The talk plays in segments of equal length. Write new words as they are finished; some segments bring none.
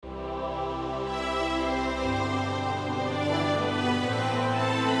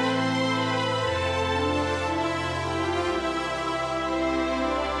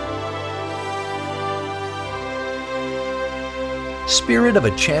Spirit of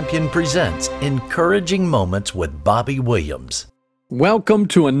a Champion presents Encouraging Moments with Bobby Williams. Welcome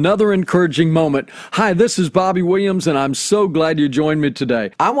to another encouraging moment. Hi, this is Bobby Williams, and I'm so glad you joined me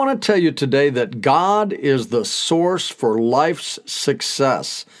today. I want to tell you today that God is the source for life's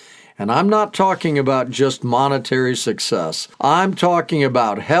success. And I'm not talking about just monetary success. I'm talking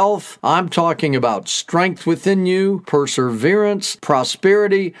about health. I'm talking about strength within you, perseverance,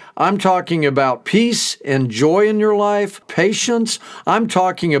 prosperity. I'm talking about peace and joy in your life, patience. I'm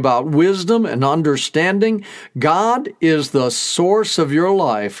talking about wisdom and understanding. God is the source of your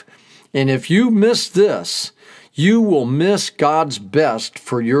life. And if you miss this, you will miss God's best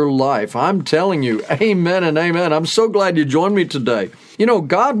for your life. I'm telling you, amen and amen. I'm so glad you joined me today. You know,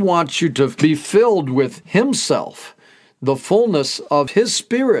 God wants you to be filled with Himself, the fullness of His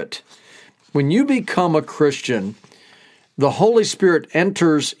Spirit. When you become a Christian, the Holy Spirit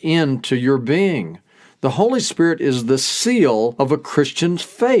enters into your being. The Holy Spirit is the seal of a Christian's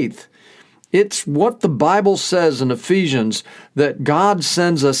faith. It's what the Bible says in Ephesians, that God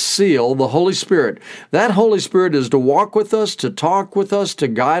sends a seal, the Holy Spirit. That Holy Spirit is to walk with us, to talk with us, to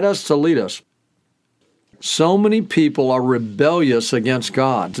guide us, to lead us. So many people are rebellious against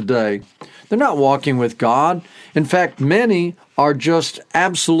God today. They're not walking with God. In fact, many are just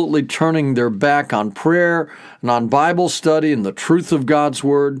absolutely turning their back on prayer and on Bible study and the truth of God's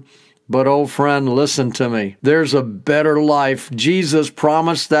Word. But, oh friend, listen to me. There's a better life. Jesus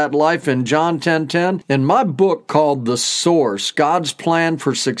promised that life in John 10:10. In my book called The Source, God's Plan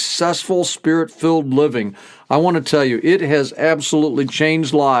for Successful Spirit-Filled Living, I want to tell you, it has absolutely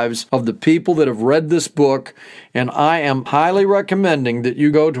changed lives of the people that have read this book, and I am highly recommending that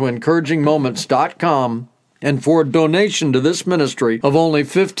you go to encouragingmoments.com, and for a donation to this ministry of only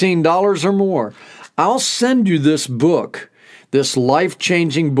 $15 or more, I'll send you this book, this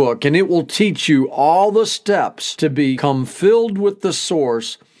life-changing book, and it will teach you all the steps to become filled with the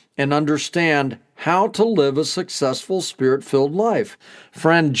source and understand how to live a successful Spirit-filled life.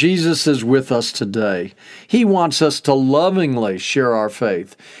 Friend, Jesus is with us today. He wants us to lovingly share our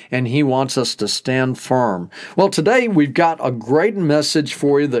faith, and He wants us to stand firm. Well, today we've got a great message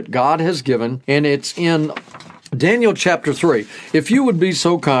for you that God has given, and it's in Daniel chapter 3. If you would be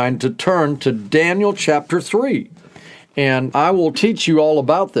so kind to turn to Daniel chapter 3. And I will teach you all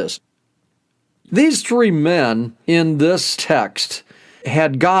about this. These three men in this text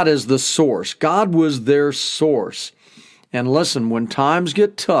had God as the source. God was their source. And listen, when times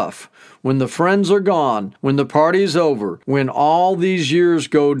get tough, when the friends are gone, when the party's over, when all these years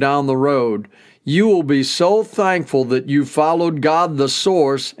go down the road, you will be so thankful that you followed God the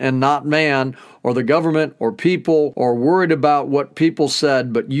source and not man or the government or people or worried about what people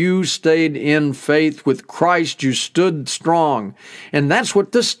said, but you stayed in faith with Christ. You stood strong. And that's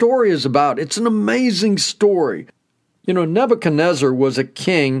what this story is about. It's an amazing story. You know, Nebuchadnezzar was a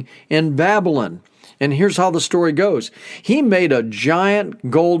king in Babylon. And here's how the story goes. He made a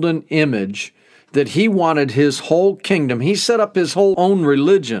giant golden image that he wanted his whole kingdom. He set up his whole own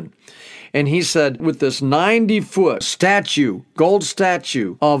religion. And he said, with this 90-foot statue, gold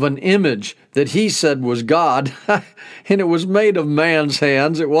statue of an image that he said was God, and it was made of man's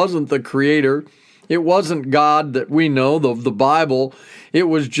hands. It wasn't the Creator. It wasn't God that we know of the Bible. It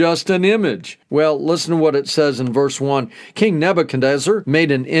was just an image. Well, listen to what it says in verse 1. King Nebuchadnezzar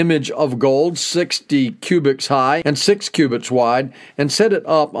made an image of gold 60 cubits high and 6 cubits wide, and set it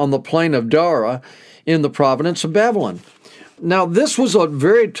up on the plain of Dara in the province of Babylon. Now, this was a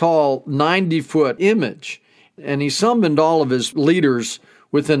very tall 90-foot image, and he summoned all of his leaders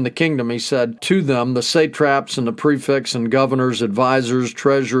within the kingdom. He said to them, the satraps and the prefects and governors, advisors,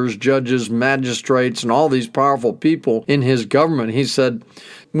 treasurers, judges, magistrates, and all these powerful people in his government, he said,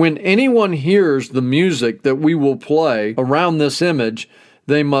 when anyone hears the music that we will play around this image,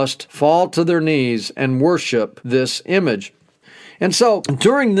 they must fall to their knees and worship this image. And so,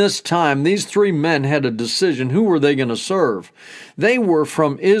 during this time, these three men had a decision. Who were they going to serve? They were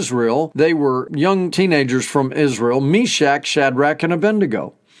from Israel. They were young teenagers from Israel, Meshach, Shadrach, and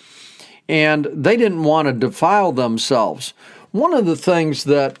Abednego. And they didn't want to defile themselves. One of the things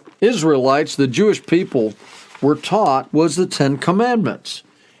that Israelites, the Jewish people, were taught was the Ten Commandments.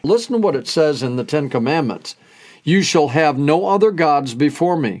 Listen to what it says in the Ten Commandments. You shall have no other gods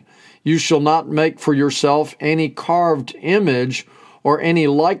before me. You shall not make for yourself any carved image or any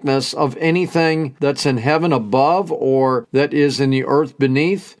likeness of anything that's in heaven above, or that is in the earth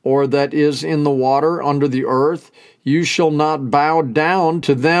beneath, or that is in the water under the earth. You shall not bow down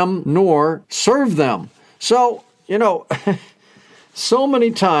to them nor serve them. So, So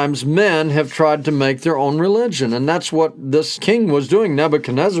many times men have tried to make their own religion, and that's what this king was doing,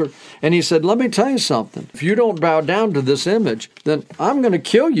 Nebuchadnezzar. And he said, let me tell you something. If you don't bow down to this image, then I'm going to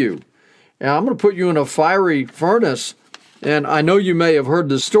kill you. And I'm going to put you in a fiery furnace. And I know you may have heard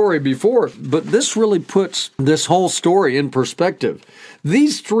this story before, but this really puts this whole story in perspective.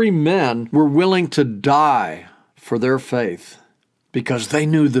 These three men were willing to die for their faith because they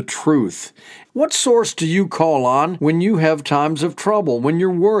knew the truth. What source do you call on when you have times of trouble, when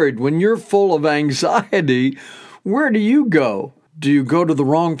you're worried, when you're full of anxiety? Where do you go? Do you go to the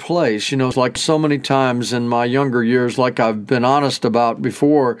wrong place? Like so many times in my younger years, like I've been honest about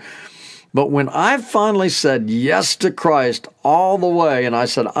before. But when I finally said yes to Christ all the way, and I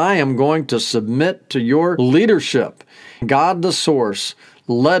said, I am going to submit to your leadership, God the source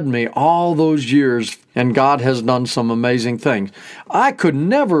led me all those years, and God has done some amazing things. I could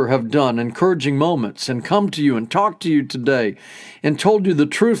never have done encouraging moments and come to you and talk to you today and told you the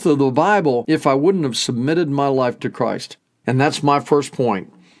truth of the Bible if I wouldn't have submitted my life to Christ. And that's my first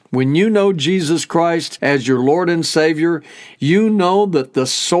point. When you know Jesus Christ as your Lord and Savior, you know that the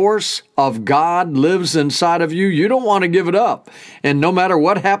source of God lives inside of you. You don't want to give it up. And no matter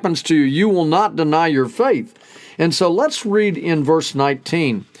what happens to you, you will not deny your faith. And so let's read in verse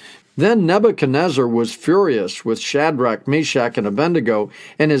 19. Then Nebuchadnezzar was furious with Shadrach, Meshach, and Abednego,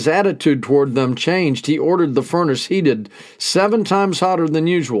 and his attitude toward them changed. He ordered the furnace heated 7 times hotter than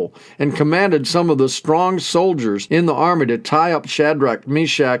usual, and commanded some of the strong soldiers in the army to tie up Shadrach,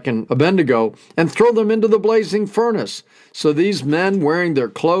 Meshach, and Abednego, and throw them into the blazing furnace. So these men, wearing their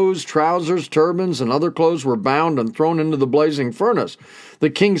clothes, trousers, turbans, and other clothes, were bound and thrown into the blazing furnace. The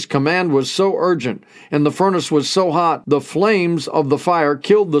king's command was so urgent, and the furnace was so hot, the flames of the fire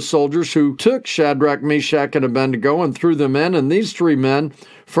killed the soldiers who took Shadrach, Meshach, and Abednego and threw them in, and these 3 men,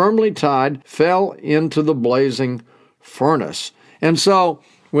 firmly tied, fell into the blazing furnace. And so,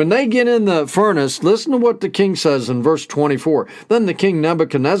 when they get in the furnace, listen to what the king says in verse 24. Then the king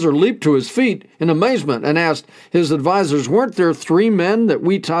Nebuchadnezzar leaped to his feet in amazement and asked his advisors, weren't there 3 men that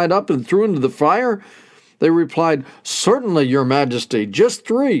we tied up and threw into the fire? They replied, certainly, your majesty, just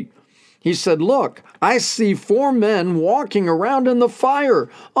 3. He said, look, I see 4 men walking around in the fire,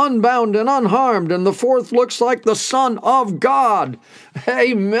 unbound and unharmed, and the 4th looks like the Son of God.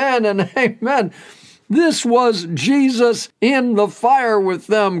 Amen and amen. This was Jesus in the fire with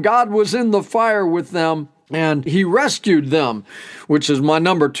them. God was in the fire with them, and he rescued them, which is my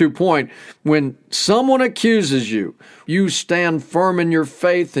number 2 point. When someone accuses you, you stand firm in your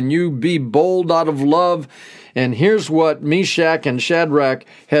faith and you be bold out of love. And here's what Meshach and Shadrach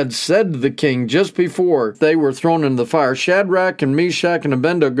had said to the king just before they were thrown into the fire. Shadrach and Meshach and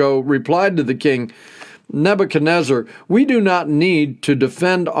Abednego replied to the king, Nebuchadnezzar, we do not need to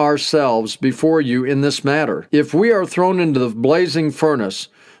defend ourselves before you in this matter. If we are thrown into the blazing furnace,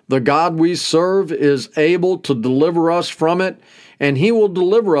 the God we serve is able to deliver us from it, and he will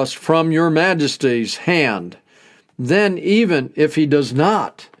deliver us from your majesty's hand. Then even if he does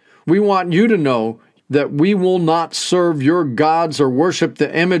not, we want you to know that we will not serve your gods or worship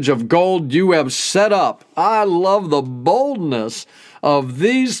the image of gold you have set up. I love the boldness of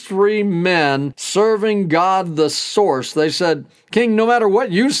these 3 men serving God the source. They said, King, no matter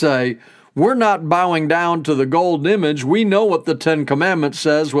what you say, we're not bowing down to the gold image. We know what the 10 Commandments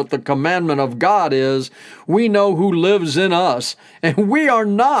says, what the commandment of God is. We know who lives in us. And we are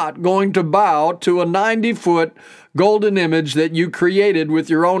not going to bow to a 90-foot golden image that you created with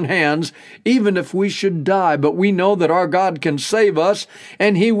your own hands, even if we should die. But we know that our God can save us,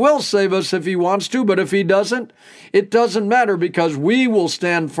 and he will save us if he wants to. But if he doesn't, it doesn't matter, because we will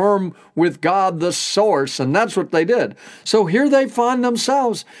stand firm with God the source. And that's what they did. So here they find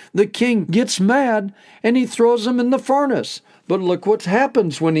themselves. The king gets mad, and he throws them in the furnace. But look what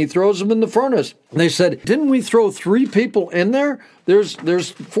happens when he throws them in the furnace. They said, didn't we throw 3 people in there?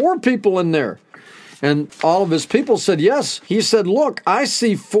 There's 4 people in there. And all of his people said, yes. He said, look, I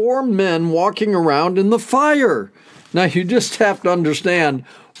see 4 men walking around in the fire. Now, you just have to understand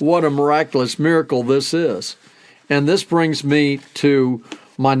what a miraculous miracle this is. And this brings me to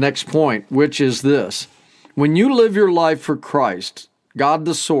my next point, which is this. When you live your life for Christ, God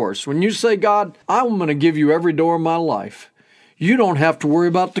the source, when you say, God, I'm going to give you every door of my life, you don't have to worry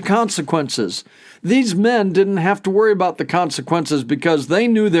about the consequences. These men didn't have to worry about the consequences because they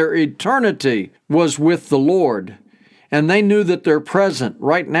knew their eternity was with the Lord. And they knew that their present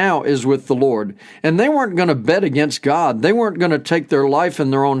right now is with the Lord. And they weren't going to bet against God. They weren't going to take their life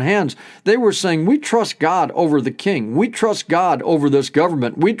in their own hands. They were saying, we trust God over the king. We trust God over this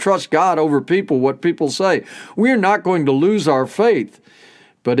government. We trust God over people, what people say. We are not going to lose our faith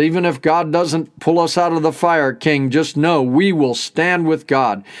But even if God doesn't pull us out of the fire, King, just know we will stand with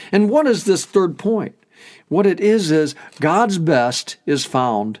God. And what is this third point? What it is God's best is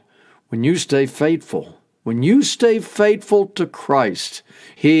found when you stay faithful. When you stay faithful to Christ,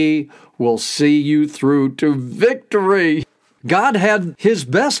 He will see you through to victory. God had His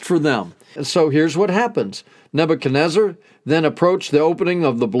best for them. And so here's what happens. Nebuchadnezzar then approached the opening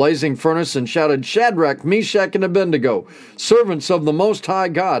of the blazing furnace and shouted, "Shadrach, Meshach, and Abednego, servants of the Most High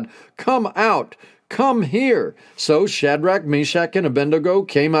God, come out, come here." So Shadrach, Meshach, and Abednego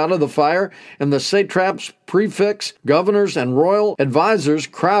came out of the fire, and the satraps, prefects, governors, and royal advisers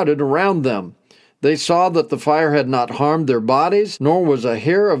crowded around them. They saw that the fire had not harmed their bodies, nor was a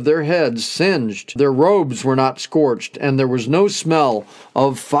hair of their heads singed. Their robes were not scorched, and there was no smell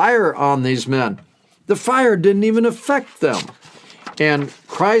of fire on these men. The fire didn't even affect them. And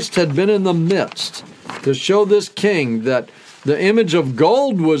Christ had been in the midst to show this king that the image of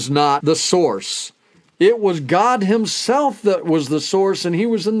gold was not the source. It was God Himself that was the source, and He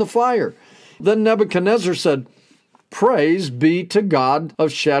was in the fire. Then Nebuchadnezzar said, "Praise be to God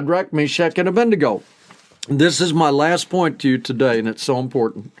of Shadrach, Meshach, and Abednego." This is my last point to you today, and it's so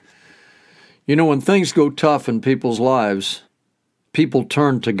important. You know, when things go tough in people's lives, people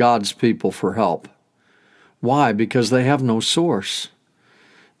turn to God's people for help. Why? Because they have no source.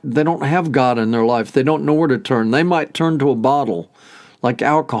 They don't have God in their life. They don't know where to turn. They might turn to a bottle like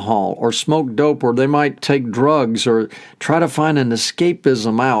alcohol or smoke dope, or they might take drugs or try to find an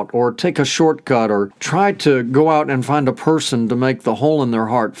escapism out or take a shortcut or try to go out and find a person to make the hole in their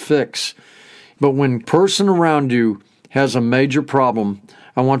heart fix. But when a person around you has a major problem,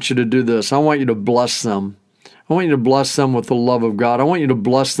 I want you to do this. I want you to bless them. I want you to bless them with the love of God. I want you to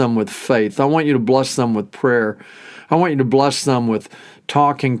bless them with faith. I want you to bless them with prayer. I want you to bless them with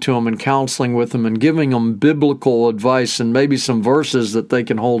talking to them and counseling with them and giving them biblical advice and maybe some verses that they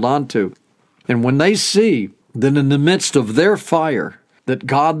can hold on to. And when they see that in the midst of their fire, that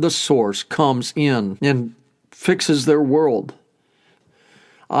God the source comes in and fixes their world,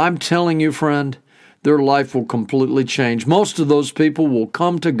 I'm telling you, friend, their life will completely change. Most of those people will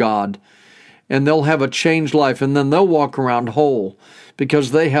come to God and they'll have a changed life, and then they'll walk around whole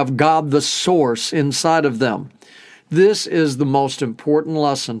because they have God the source inside of them. This is the most important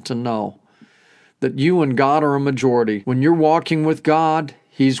lesson to know, that you and God are a majority. When you're walking with God,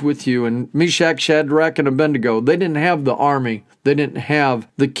 He's with you. And Meshach, Shadrach, and Abednego, they didn't have the army. They didn't have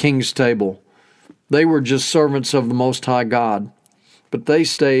the king's table. They were just servants of the Most High God. But they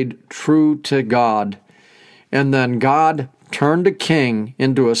stayed true to God. And then God turned a king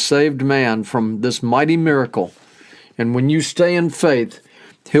into a saved man from this mighty miracle. And when you stay in faith,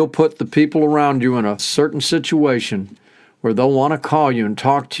 He'll put the people around you in a certain situation where they'll want to call you and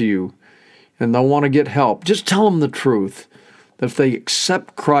talk to you, and they'll want to get help. Just tell them the truth, that if they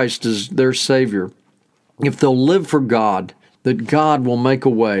accept Christ as their Savior, if they'll live for God, that God will make a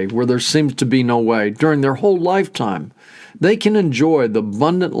way where there seems to be no way during their whole lifetime. They can enjoy the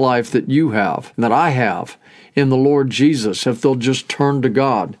abundant life that you have, that I have, in the Lord Jesus, if they'll just turn to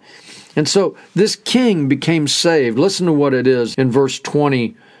God. And so this king became saved. Listen to what it is in verse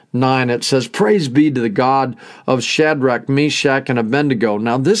 29. It says, "Praise be to the God of Shadrach, Meshach, and Abednego."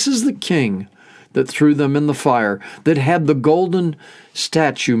 Now this is the king that threw them in the fire, that had the golden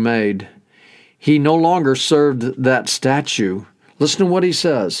statue made. He no longer served that statue. Listen to what he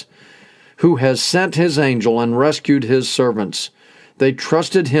says. "Who has sent His angel and rescued His servants. They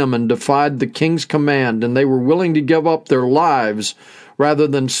trusted Him and defied the king's command, and they were willing to give up their lives rather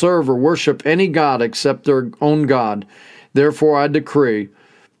than serve or worship any god except their own God. Therefore I decree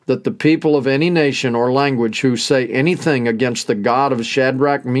that the people of any nation or language who say anything against the God of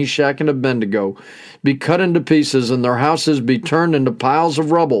Shadrach, Meshach, and Abednego be cut into pieces and their houses be turned into piles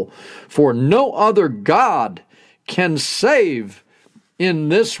of rubble. For no other God can save in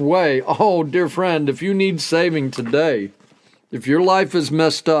this way." Oh, dear friend, if you need saving today, if your life is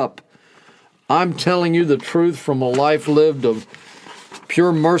messed up, I'm telling you the truth from a life lived of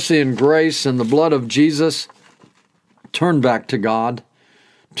pure mercy and grace and the blood of Jesus. Turn back to God.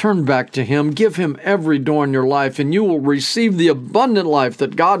 Turn back to Him. Give Him every door in your life, and you will receive the abundant life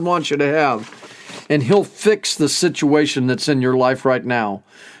that God wants you to have. And He'll fix the situation that's in your life right now.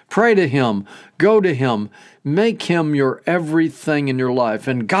 Pray to Him. Go to Him. Make Him your everything in your life.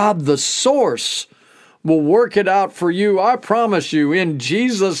 And God, the source, will work it out for you. I promise you, in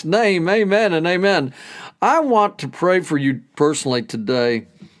Jesus' name, amen and amen. I want to pray for you personally today.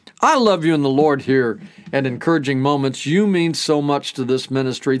 I love you in the Lord here at Encouraging Moments. You mean so much to this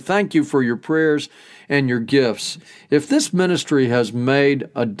ministry. Thank you for your prayers and your gifts. If this ministry has made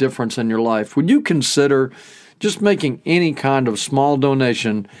a difference in your life, would you consider just making any kind of small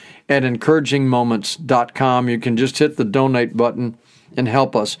donation at encouragingmoments.com. You can just hit the donate button and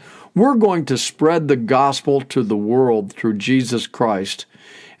help us. We're going to spread the gospel to the world through Jesus Christ,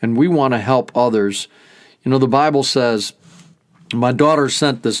 and we want to help others. You know, the Bible says, my daughter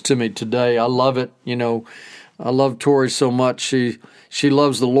sent this to me today. I love it. You know, I love Tori so much. She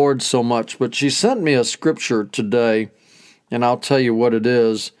loves the Lord so much, but she sent me a scripture today, and I'll tell you what it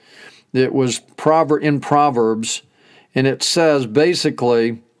is. It was in Proverbs, and it says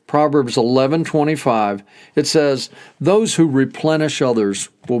basically, Proverbs 11:25, it says, those who replenish others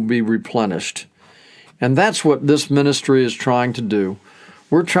will be replenished. And that's what this ministry is trying to do.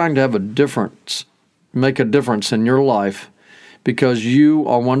 We're trying to have a difference, make a difference in your life, because you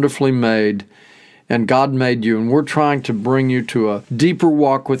are wonderfully made, and God made you, and we're trying to bring you to a deeper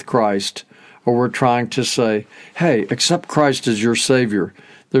walk with Christ, or we're trying to say, hey, accept Christ as your Savior.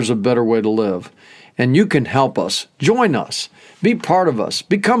 There's a better way to live. And you can help us. Join us. Be part of us.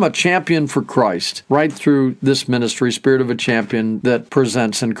 Become a champion for Christ right through this ministry, Spirit of a Champion, that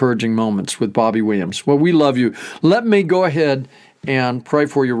presents Encouraging Moments with Bobby Williams. Well, we love you. Let me go ahead and pray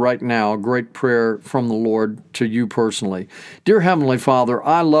for you right now, a great prayer from the Lord to you personally. Dear Heavenly Father,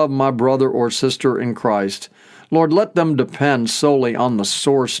 I love my brother or sister in Christ. Lord, let them depend solely on the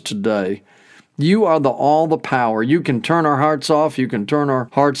source today. You are all the power. You can turn our hearts off. You can turn our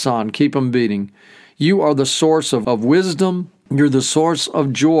hearts on. Keep them beating. You are the source of wisdom. You're the source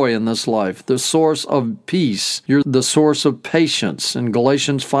of joy in this life, the source of peace. You're the source of patience. In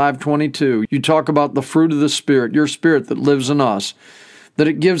Galatians 5:22, you talk about the fruit of the Spirit, your Spirit that lives in us, that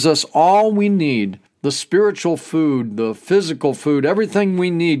it gives us all we need. The spiritual food, the physical food, everything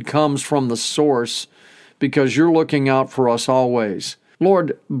we need comes from the source because you're looking out for us always.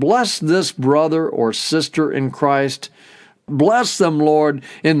 Lord, bless this brother or sister in Christ. Bless them, Lord,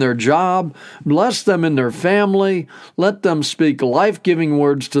 in their job. Bless them in their family. Let them speak life-giving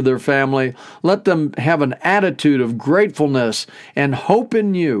words to their family. Let them have an attitude of gratefulness and hope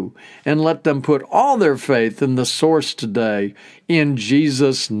in you. And let them put all their faith in the source today, in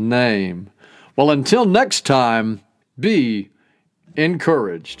Jesus' name. Well, until next time, be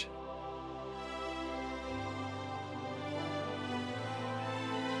encouraged.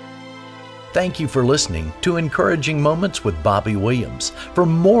 Thank you for listening to Encouraging Moments with Bobby Williams. For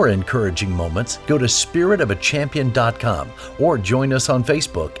more encouraging moments, go to spiritofachampion.com or join us on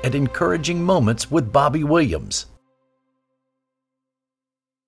Facebook at Encouraging Moments with Bobby Williams.